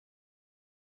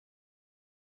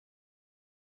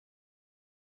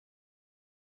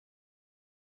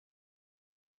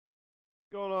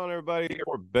Going on, everybody?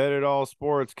 We're Bet It All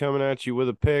Sports coming at you with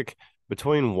a pick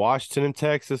between Washington and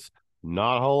Texas.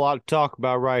 Not a whole lot to talk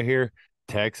about right here.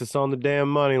 Texas on the damn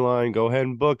money line. Go ahead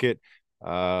and book it.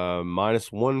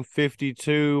 Minus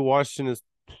 152. Washington is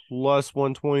plus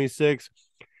 126.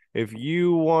 If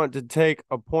you want to take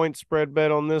a point spread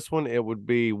bet on this one, it would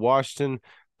be Washington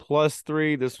plus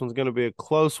 3. This one's going to be a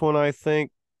close one, I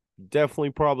think.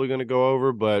 Definitely probably going to go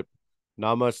over, but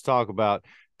not much to talk about.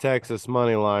 Texas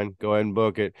money line. Go ahead and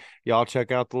book it. Y'all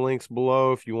check out the links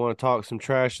below if you want to talk some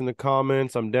trash in the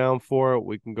comments. I'm down for it.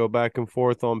 We can go back and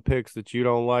forth on picks that you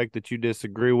don't like, that you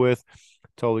disagree with.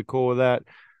 Totally cool with that.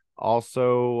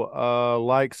 Also,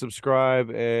 like,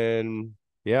 subscribe, and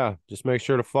yeah, just make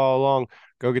sure to follow along.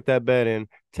 Go get that bet in.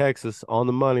 Texas on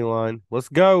the money line. Let's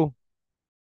go.